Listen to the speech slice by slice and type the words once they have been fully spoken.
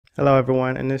Hello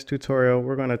everyone, in this tutorial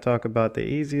we're going to talk about the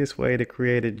easiest way to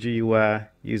create a GUI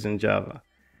using Java.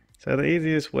 So the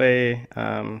easiest way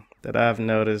that I've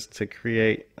noticed to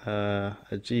create a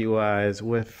GUI is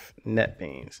with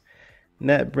NetBeans.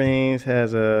 NetBeans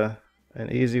has an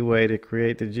easy way to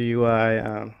create the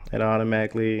GUI. It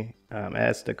automatically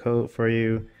adds the code for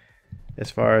you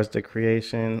as far as the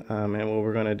creation, and what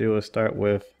we're going to do is start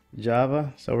with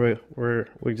Java. So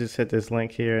we just hit this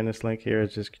link here, and this link here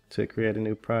is just to create a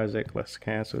new project. Let's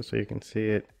cancel so you can see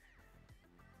it.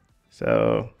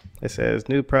 So it says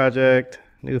new project,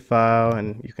 new file,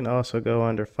 and you can also go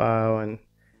under file and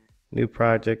new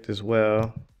project as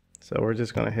well. So we're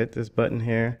just going to hit this button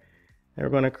here, and we're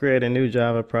going to create a new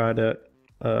Java project,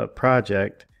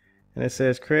 and it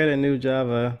says create a new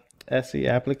Java SE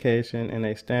application in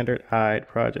a standard IDE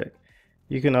project.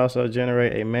 You can also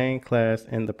generate a main class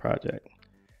in the project.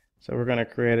 So we're going to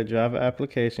create a Java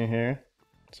application here.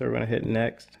 So we're going to hit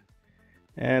next.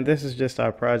 And this is just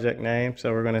our project name.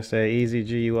 So we're going to say Easy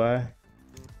GUI.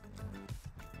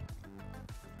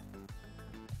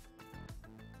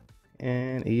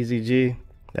 And Easy G,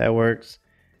 that works.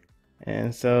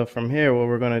 And so from here, what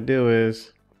we're going to do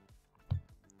is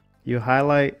you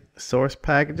highlight source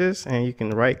packages and you can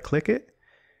right click it,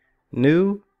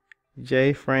 new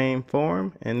JFrame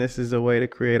form, and this is a way to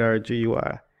create our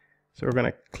GUI. So we're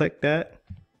going to click that.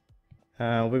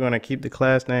 We're going to keep the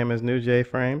class name as new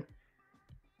JFrame.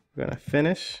 We're going to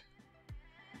finish.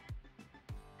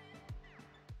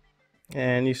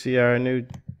 And you see our new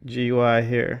GUI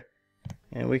here.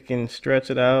 And we can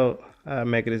stretch it out,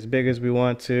 make it as big as we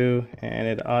want to, and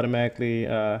it automatically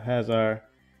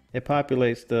it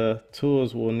populates the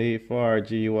tools we'll need for our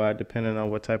GUI depending on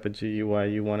what type of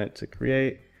GUI you want it to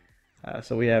create.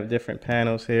 So we have different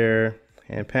panels here,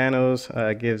 and panels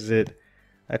gives it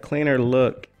a cleaner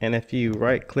look. And if you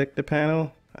right click the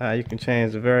panel, you can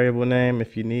change the variable name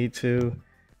if you need to.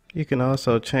 You can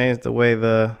also change the way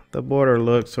the border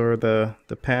looks or the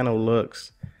panel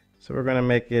looks. So we're going to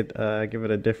make it give it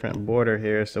a different border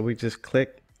here. So we just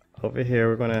click over here.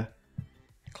 We're going to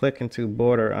click into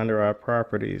border under our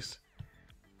properties.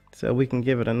 So we can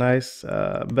give it a nice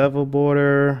bevel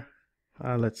border.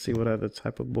 Let's see what other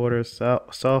type of border.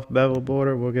 Soft bevel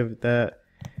border, we'll give it that.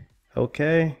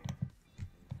 Okay.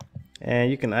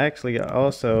 And you can actually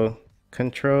also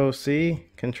Control C,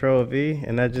 Control V,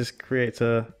 and that just creates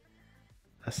a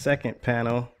second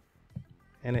panel,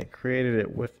 and it created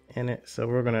it within it. So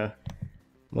we're gonna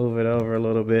move it over a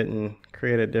little bit and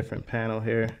create a different panel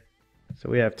here. So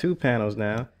we have two panels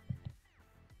now,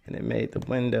 and it made the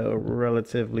window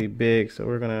relatively big. So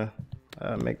we're gonna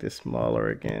make this smaller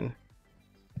again.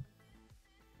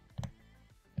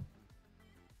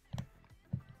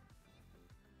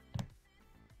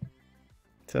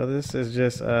 So this is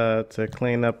just to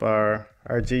clean up our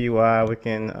GUI. We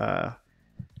can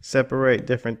separate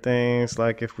different things,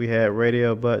 like if we had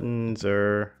radio buttons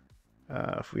or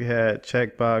if we had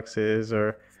checkboxes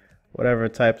or whatever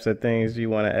types of things you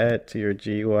want to add to your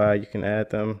GUI, you can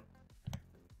add them.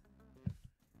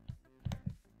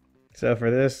 So for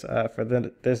this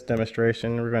this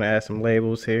demonstration, we're going to add some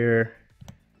labels here.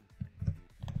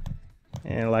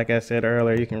 And like I said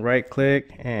earlier, you can right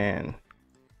click and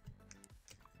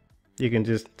you can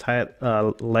just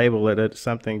label it as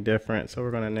something different. So we're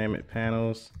going to name it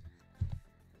panels.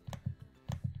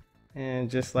 And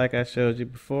just like I showed you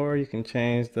before, you can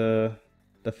change the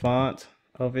font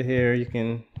over here. You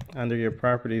can, under your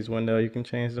properties window, you can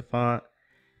change the font.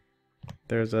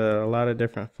 There's a lot of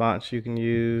different fonts you can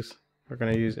use. We're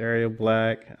going to use Arial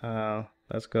Black.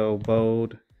 Let's go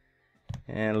bold,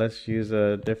 and let's use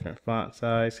a different font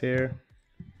size here.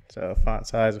 So font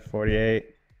size of 48.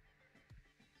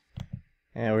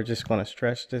 And we're just going to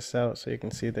stretch this out so you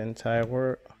can see the entire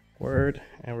word.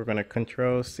 And we're going to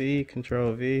Control C,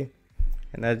 Control V,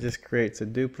 and that just creates a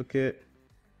duplicate.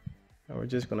 And we're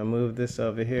just going to move this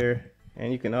over here.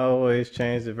 And you can always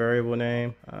change the variable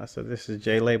name. So this is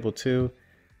Jlabel 2.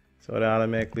 So it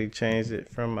automatically changed it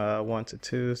from 1 to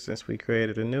 2 since we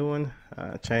created a new one.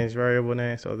 Change variable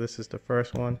name. So this is the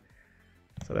first one.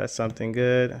 So that's something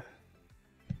good.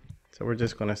 So we're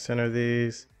just going to center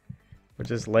these. We're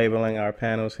just labeling our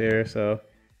panels here. So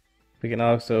we can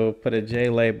also put a J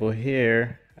label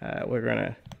here. We're going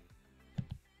to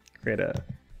create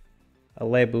a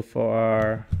label for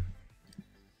our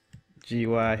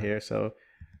GUI here. So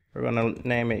we're going to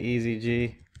name it Easy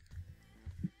G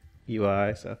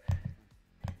UI. So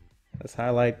let's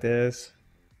highlight this,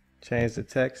 change the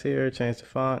text here, change the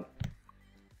font,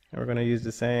 and we're going to use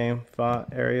the same font,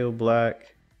 Arial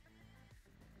Black,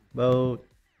 bold,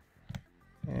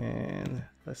 and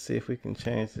let's see if we can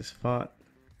change this font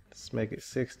Let's make it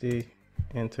 60,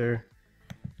 enter.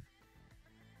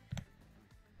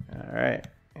 All right,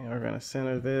 and we're gonna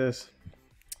center this,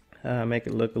 make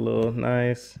it look a little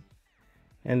nice.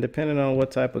 And depending on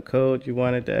what type of code you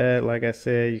wanted to add, like I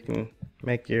said, you can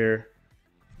make your,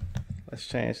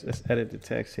 let's edit the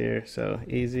text here. So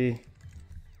easy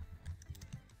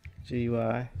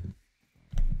GUI.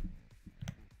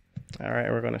 All right,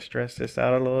 we're gonna stretch this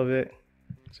out a little bit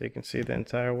so you can see the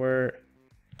entire word.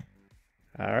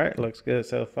 All right, looks good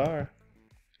so far.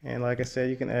 And like I said,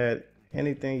 you can add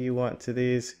anything you want to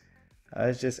these.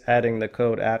 It's just adding the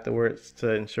code afterwards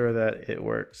to ensure that it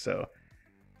works. So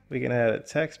we can add a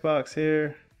text box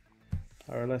here,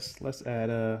 or let's add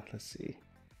a, let's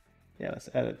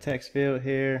add a text field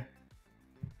here.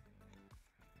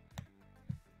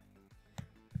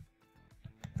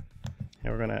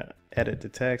 And we're gonna edit the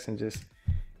text and just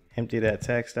empty that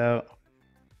text out.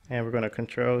 And we're gonna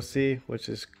Control C, which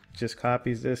is just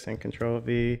copies this, and Control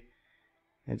V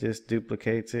and just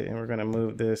duplicates it. And we're gonna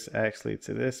move this actually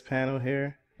to this panel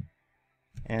here.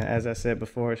 And as I said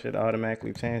before, it should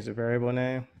automatically change the variable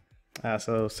name.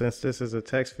 So since this is a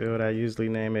text field, I usually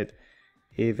name it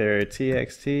either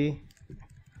txt,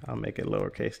 I'll make it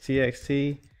lowercase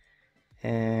txt,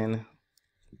 and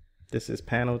this is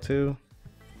panel 2.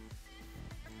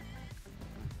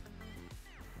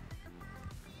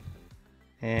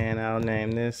 And I'll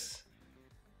name this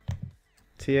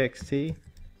txt,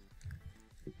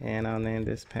 and I'll name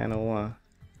this panel 1.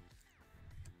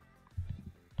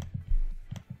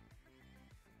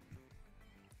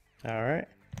 All right,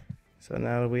 so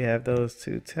now that we have those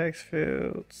two text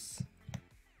fields,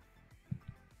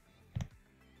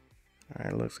 all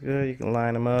right, looks good. You can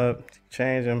line them up,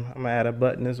 change them. I'm gonna add a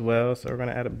button as well, so we're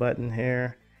gonna add a button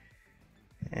here.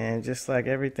 And just like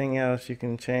everything else, you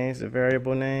can change the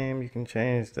variable name, you can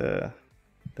change the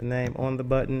name on the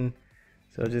button.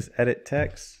 So just edit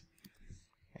text,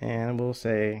 and we'll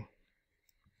say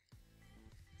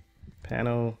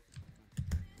panel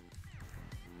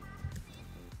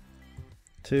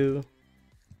 2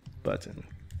 button.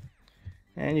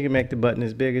 And you can make the button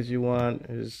as big as you want,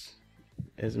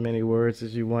 as many words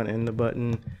as you want in the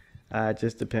button. It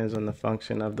just depends on the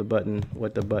function of the button,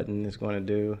 what the button is going to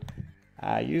do.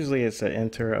 Usually it's an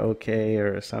enter, OK,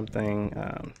 or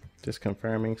something, just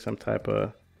confirming some type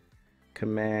of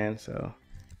command. So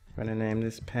I'm going to name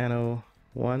this panel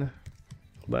 1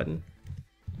 button.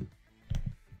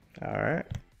 All right.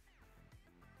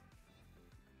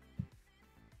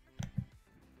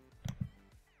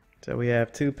 So we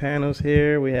have two panels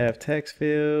here. We have text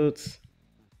fields.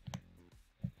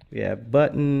 We have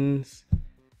buttons.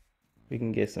 We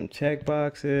can get some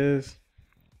checkboxes.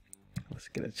 Let's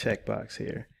get a checkbox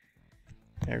here.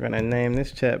 And we're going to name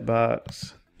this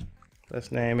checkbox.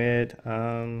 Let's name it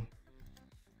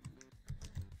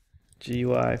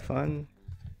GUI fun.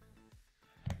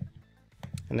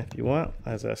 And if you want,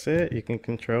 as I said, you can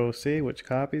Control C, which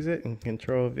copies it, and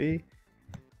Control V,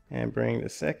 and bring the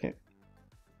second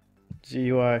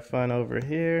GUI fun over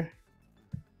here.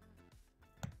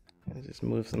 And just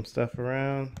move some stuff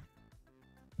around.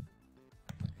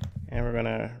 And we're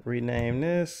gonna rename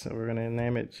this. So we're gonna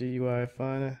name it GUI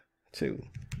Fun 2.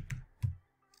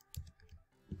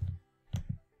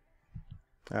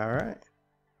 All right.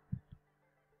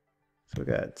 So we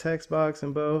got text box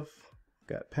in both,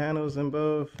 got panels in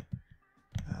both.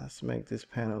 Let's make this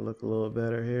panel look a little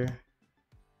better here.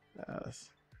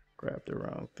 Let's grab the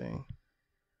wrong thing.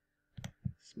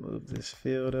 Let's move this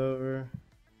field over.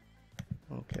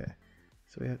 Okay.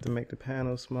 So we have to make the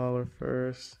panel smaller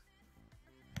first.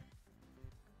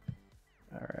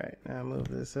 All right, now move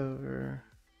this over.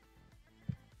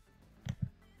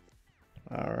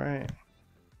 All right.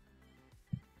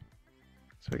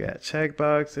 So we got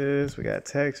checkboxes, we got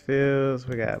text fields,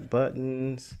 we got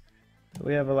buttons. So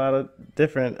we have a lot of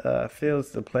different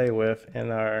fields to play with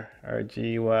in our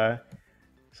GUI.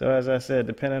 So as I said,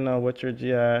 depending on what your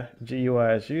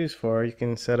GUI is used for, you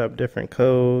can set up different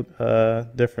code,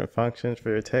 different functions for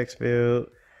your text field,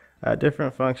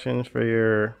 different functions for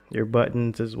your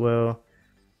buttons as well.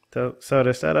 So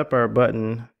to set up our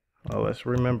button, let's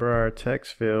remember our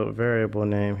text field variable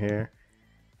name here.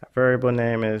 Our variable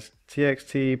name is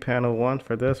txt panel 1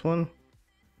 for this one.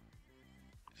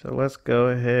 So let's go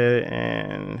ahead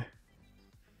and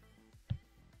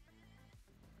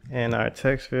our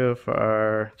text field for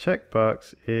our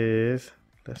checkbox is,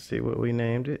 let's see what we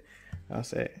named it. I'll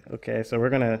say, okay, so we're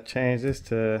gonna change this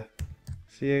to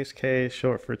CHK,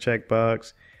 short for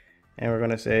checkbox, and we're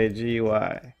gonna say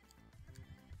GUI.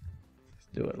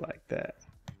 Do it like that.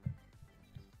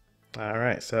 All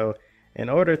right, so in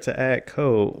order to add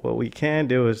code, what we can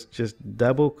do is just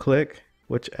double click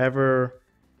whichever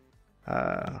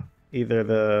either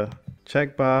the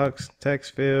checkbox,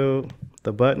 text field,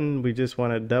 the button, we just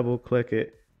want to double click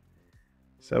it.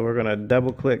 So we're going to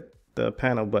double click the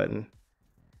panel button.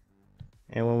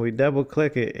 And when we double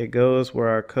click it, it goes where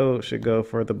our code should go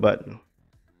for the button.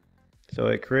 So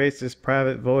it creates this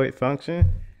private void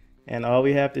function, and all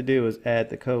we have to do is add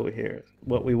the code here,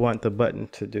 what we want the button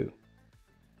to do.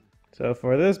 So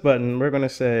for this button, we're going to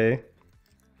say,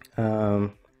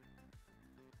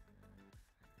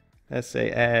 let's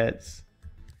say adds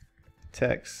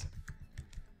text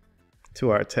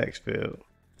to our text field.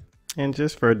 And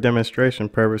just for demonstration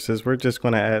purposes, we're just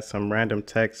going to add some random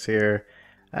text here,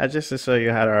 just to show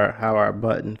you how our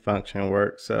button function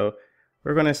works. So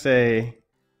we're going to say,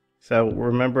 so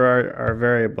remember our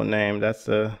variable name. That's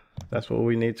what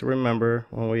we need to remember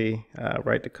when we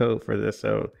write the code for this.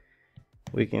 So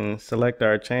we can select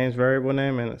our change variable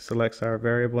name, and it selects our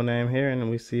variable name here, and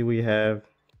we see we have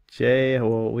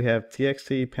we have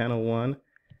txt panel 1.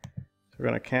 So we're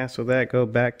going to cancel that, go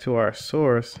back to our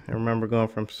source, and remember, going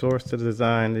from source to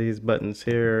design, these buttons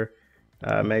here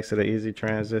makes it an easy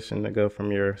transition to go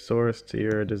from your source to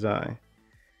your design.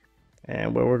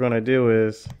 And what we're going to do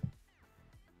is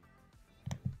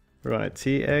we're going to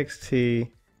txt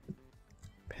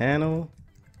panel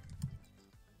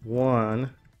 1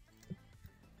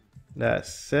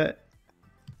 set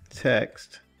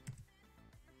text,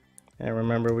 and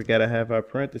remember, we got to have our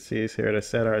parentheses here to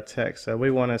set our text. So we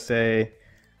want to say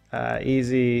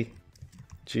easy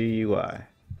GUI.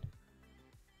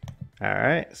 All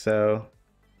right, so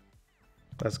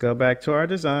let's go back to our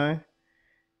design,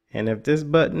 and if this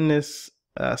button is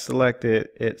selected,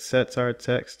 it sets our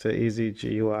text to easy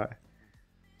GUI.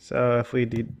 So if we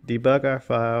debug our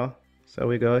file, so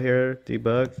we go here,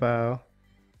 debug file,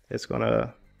 it's going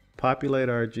to populate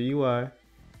our GUI.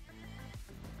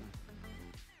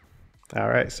 All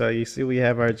right, so you see we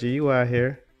have our GUI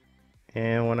here,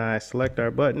 and when I select our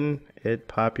button, it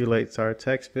populates our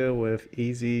text field with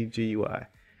easy GUI.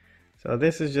 So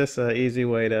this is just an easy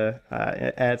way to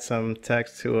add some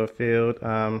text to a field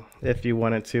if you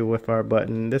wanted to with our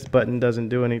button. This button doesn't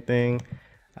do anything.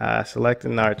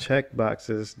 Selecting our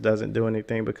checkboxes doesn't do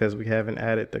anything because we haven't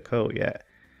added the code yet.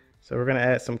 So we're going to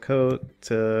add some code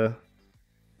to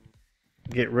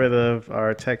get rid of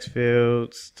our text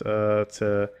fields.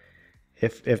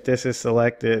 If this is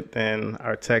selected, then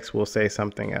our text will say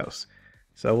something else.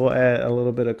 So we'll add a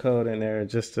little bit of code in there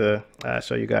just to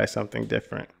show you guys something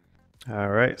different. All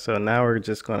right, so now we're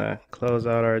just going to close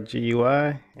out our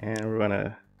GUI, and we're going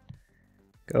to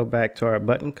go back to our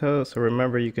button code. So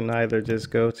remember, you can either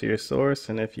just go to your source,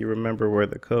 and if you remember where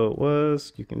the code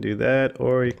was, you can do that,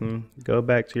 or you can go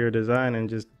back to your design and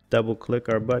just double click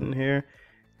our button here,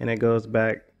 and it goes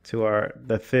back to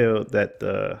the field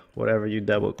that whatever you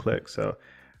double click. So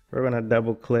we're going to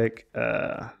double click,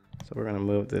 so we're going to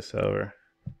move this over,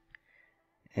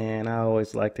 and I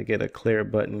always like to get a clear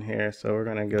button here, so we're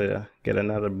going to get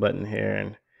another button here,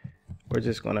 and we're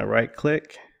just going to right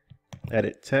click,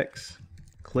 edit text,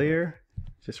 clear,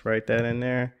 just write that in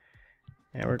there,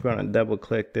 and we're going to double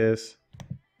click this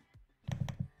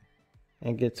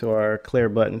and get to our clear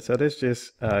button. So this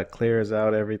just clears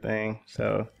out everything.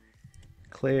 So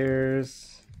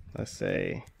clears, let's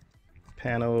say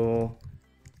panel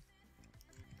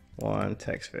 1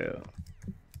 text field.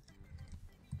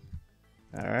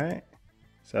 All right,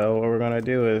 so what we're going to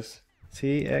do is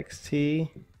txt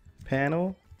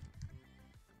panel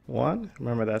 1,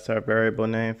 remember that's our variable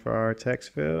name for our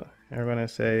text field, and we're going to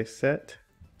say set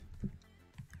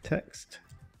text,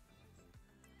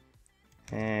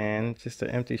 and just an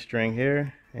empty string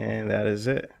here, and that is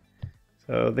it.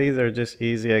 So these are just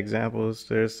easy examples.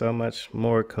 There's so much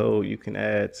more code you can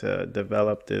add to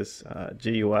develop this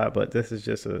GUI, but this is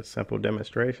just a simple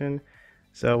demonstration.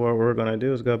 So what we're going to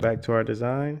do is go back to our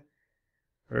design.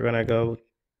 We're going to go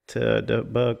to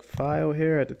debug file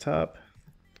here at the top.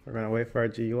 We're going to wait for our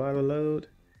GUI to load,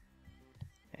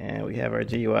 and we have our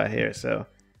GUI here. So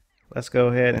let's go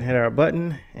ahead and hit our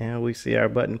button, and we see our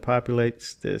button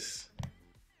populates this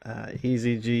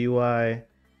easy GUI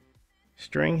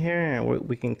string here, and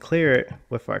we can clear it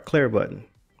with our clear button.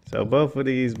 So both of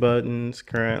these buttons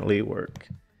currently work.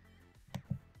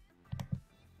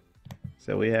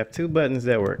 So we have two buttons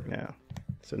that work now.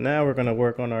 So now we're going to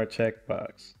work on our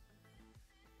checkbox.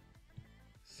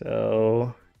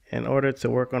 So in order to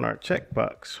work on our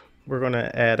checkbox, we're going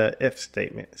to add an if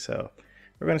statement. So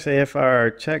we're going to say if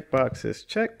our checkbox is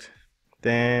checked,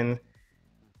 then,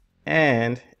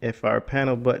 and if our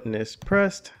panel button is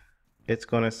pressed, it's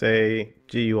going to say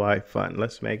GUI fun.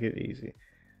 Let's make it easy.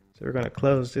 So we're going to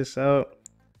close this out,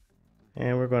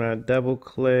 and we're going to double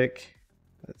click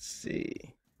Let's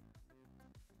see.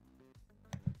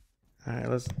 All right,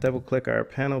 let's double click our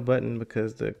panel button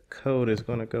because the code is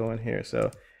going to go in here.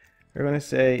 So we're going to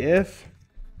say if,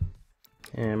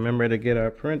 and remember to get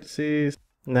our parentheses.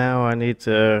 Now I need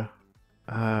to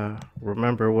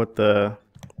remember what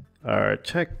our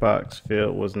checkbox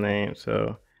field was named.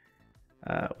 So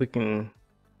we can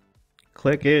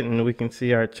click it and we can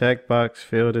see our checkbox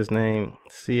field is named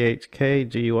CHK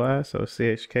GUI. So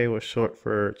CHK was short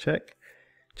for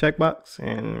checkbox,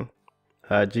 and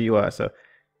GUI. So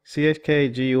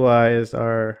CHK GUI is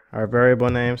our variable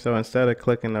name. So instead of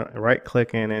right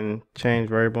clicking and change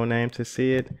variable name to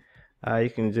see it, you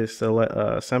can just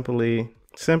select simply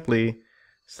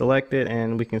select it,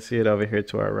 and we can see it over here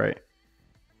to our right.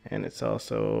 And it's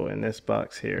also in this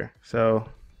box here. So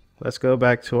let's go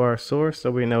back to our source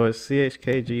so we know it's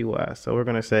CHK GUI. So we're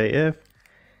going to say if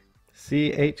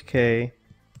CHK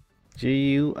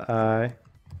GUI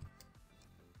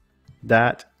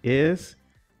dot is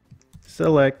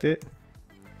selected.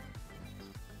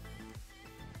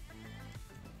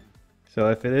 So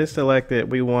if it is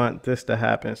selected, we want this to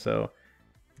happen. So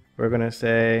we're going to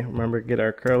say, remember, get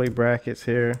our curly brackets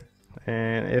here.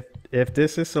 And if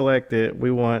this is selected,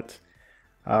 we want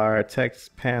our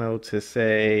text panel to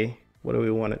say, what do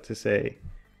we want it to say?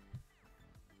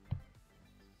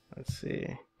 Let's see.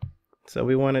 So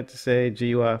we want it to say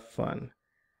GUI fun.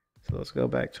 So let's go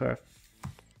back to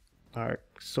our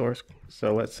source.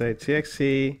 So let's say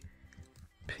txt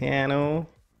panel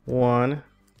 1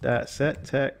 dot set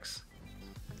text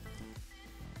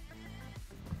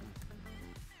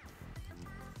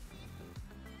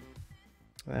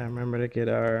remember to get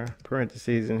our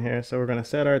parentheses in here. So we're going to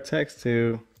set our text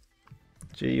to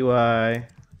GUI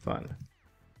fun.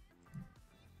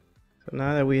 So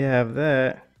now that we have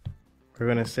that, we're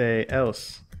going to say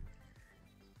else,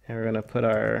 and we're going to put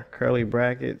our curly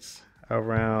brackets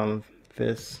around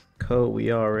this code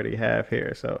we already have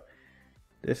here. So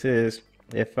this is,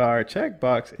 if our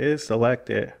checkbox is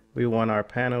selected, we want our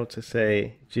panel to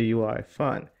say GUI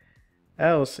fun.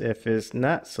 Else, if it's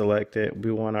not selected,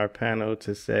 we want our panel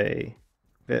to say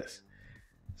this.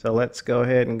 So let's go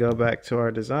ahead and go back to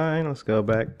our design. Let's go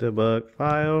back to debug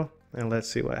file and let's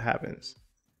see what happens.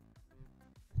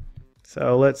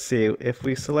 So let's see, if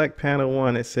we select panel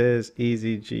 1, it says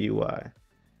easy GUI.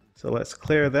 So let's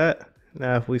clear that.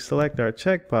 Now if we select our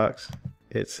checkbox,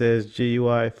 it says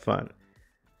GUI fun.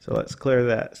 So let's clear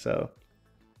that. So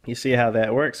you see how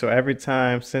that works. So every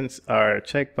time, since our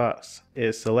checkbox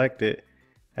is selected,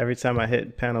 every time I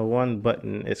hit panel 1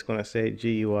 button, it's going to say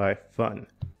GUI fun.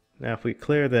 Now if we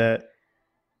clear that,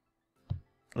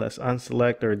 let's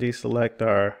unselect or deselect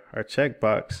our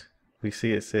checkbox, we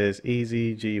see it says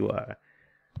easy GUI.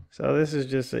 So this is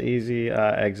just an easy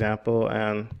example,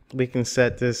 and we can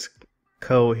set this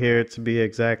code here to be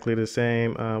exactly the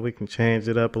same. We can change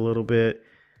it up a little bit.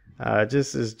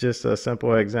 This is just a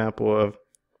simple example of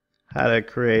how to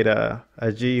create a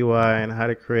GUI and how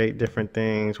to create different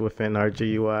things within our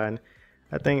GUI. And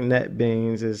I think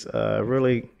NetBeans is a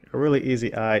really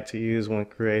easy IDE to use when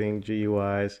creating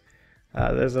GUIs.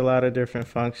 There's a lot of different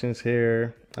functions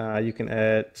here you can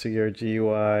add to your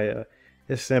GUI.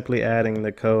 It's simply adding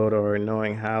the code or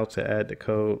knowing how to add the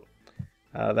code.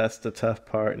 That's the tough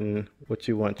part and what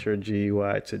you want your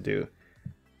GUI to do.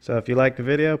 So if you like the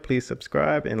video, please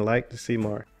subscribe and like to see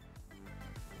more.